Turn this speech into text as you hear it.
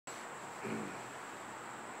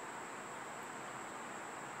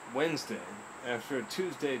Wednesday, after a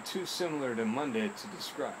Tuesday too similar to Monday to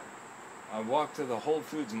describe, I walked to the Whole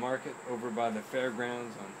Foods market over by the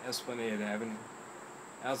fairgrounds on Esplanade Avenue.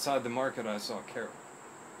 Outside the market I saw Carol.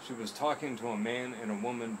 She was talking to a man and a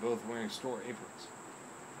woman both wearing store aprons.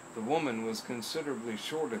 The woman was considerably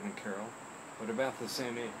shorter than Carol, but about the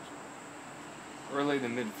same age. Early to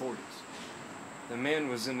mid-40s. The man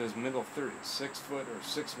was in his middle 30s, 6 foot or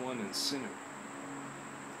 6'1" and sinewy.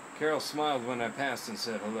 Carol smiled when I passed and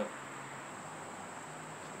said hello.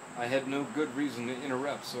 I had no good reason to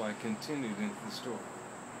interrupt, so I continued into the store.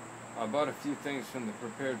 I bought a few things from the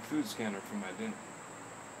prepared food scanner for my dinner.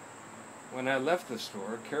 When I left the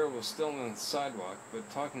store, Carol was still on the sidewalk,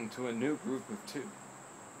 but talking to a new group of two.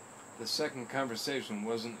 The second conversation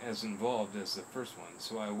wasn't as involved as the first one,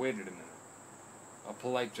 so I waited a minute. A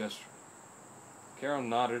polite gesture. Carol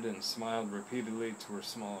nodded and smiled repeatedly to her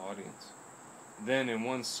small audience. Then, in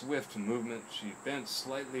one swift movement, she bent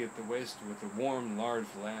slightly at the waist with a warm, large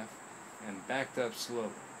laugh and backed up slowly,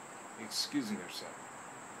 excusing herself.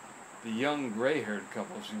 The young, gray-haired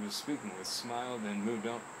couple she was speaking with smiled and moved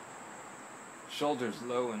on. Shoulders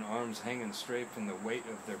low and arms hanging straight from the weight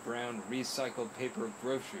of their brown, recycled paper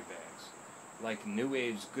grocery bags, like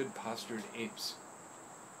new-age, good-postured apes.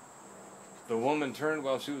 The woman turned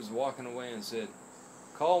while she was walking away and said,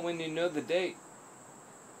 "Call when you know the date."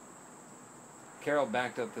 Carol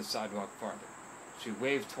backed up the sidewalk farther. She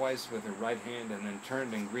waved twice with her right hand and then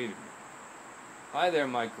turned and greeted me. "Hi there,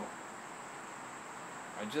 Michael.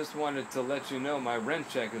 I just wanted to let you know my rent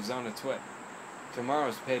check is on its way.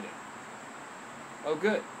 Tomorrow's payday." "Oh,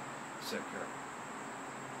 good," said Carol.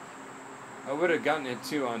 "I would have gotten it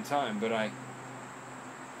too on time, but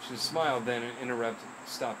She smiled then and interrupted,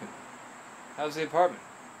 stopping. "How's the apartment?"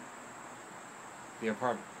 The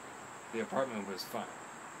apartment was fine.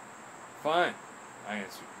 "Fine," I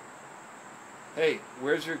answered. "Hey,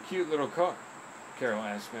 where's your cute little car?" Carol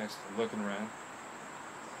asked next, looking around.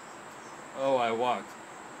 "Oh, I walked.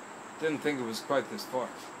 Didn't think it was quite this far."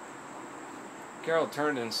 Carol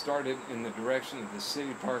turned and started in the direction of the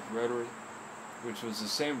City Park Rotary, which was the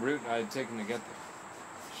same route I had taken to get there.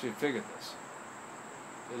 She had figured this.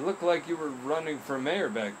 "It looked like you were running for mayor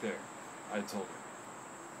back there," I told her.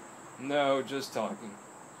 "No, just talking."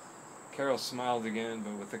 Carol smiled again,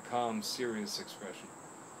 but with a calm, serious expression,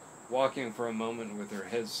 walking for a moment with her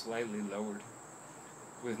head slightly lowered.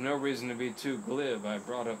 With no reason to be too glib, I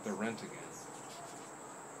brought up the rent again.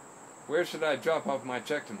 "Where should I drop off my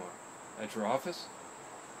check tomorrow? At your office?"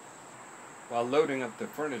 While loading up the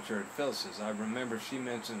furniture at Phyllis's, I remember she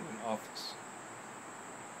mentioned an office.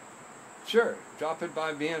 "Sure, drop it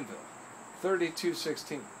by Bienville,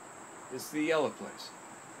 3216. It's the yellow place,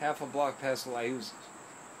 half a block past Liuz's."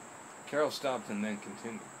 Carol stopped and then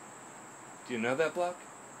continued. "Do you know that block?"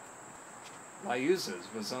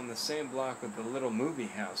 Liuz's was on the same block with the little movie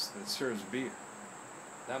house that serves beer.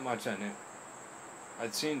 That much I knew.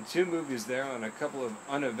 I'd seen 2 movies there on a couple of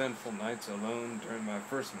uneventful nights alone during my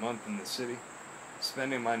first month in the city,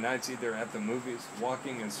 spending my nights either at the movies,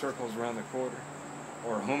 walking in circles around the corner,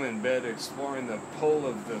 or home in bed exploring the pole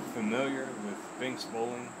of the familiar with Binks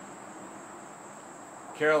Bowling.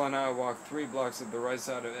 Carol and I walked 3 blocks at the right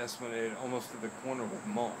side of Esplanade, almost to the corner with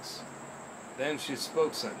Moss. Then she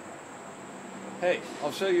spoke suddenly. "Hey,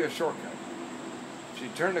 I'll show you a shortcut." She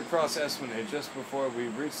turned across Esplanade just before we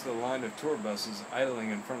reached the line of tour buses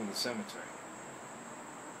idling in front of the cemetery.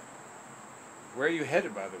 "Where are you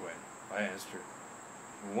headed, by the way?" I asked her,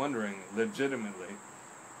 wondering, legitimately,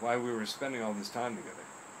 why we were spending all this time together.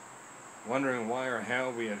 Wondering why or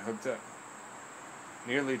how we had hooked up.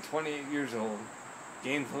 Nearly 28 years old,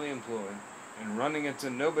 gainfully employed, and running into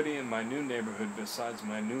nobody in my new neighborhood besides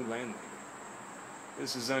my new landlady.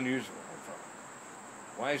 This is unusual, I thought.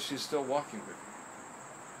 Why is she still walking with me?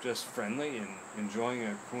 Just friendly and enjoying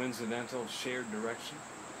a coincidental shared direction?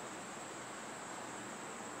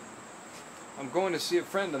 "I'm going to see a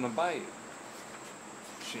friend on the bayou,"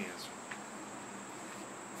 she answered.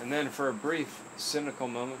 And then for a brief, cynical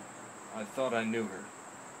moment, I thought I knew her.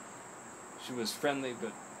 She was friendly,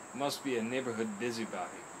 but must be a neighborhood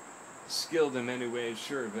busybody. Skilled in many ways,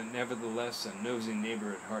 sure, but nevertheless a nosy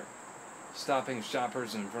neighbor at heart. Stopping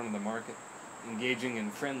shoppers in front of the market, engaging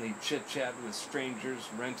in friendly chit-chat with strangers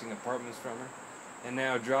renting apartments from her, and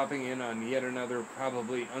now dropping in on yet another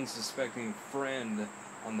probably unsuspecting friend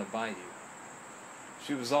on the bayou.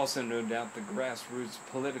 She was also no doubt the grassroots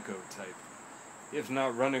politico type, if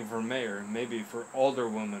not running for mayor, maybe for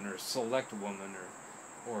alderwoman or select woman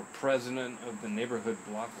or president of the neighborhood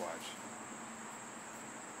block watch.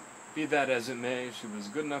 Be that as it may, she was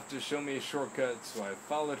good enough to show me a shortcut, so I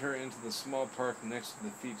followed her into the small park next to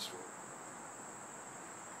the feed store.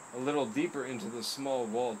 A little deeper into the small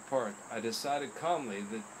walled park, I decided calmly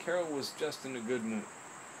that Carol was just in a good mood,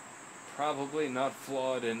 probably not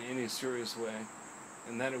flawed in any serious way,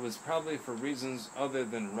 and that it was probably for reasons other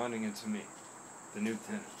than running into me, the new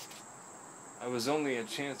tenant. I was only a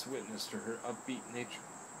chance witness to her upbeat nature,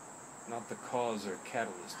 not the cause or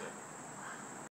catalyst of it.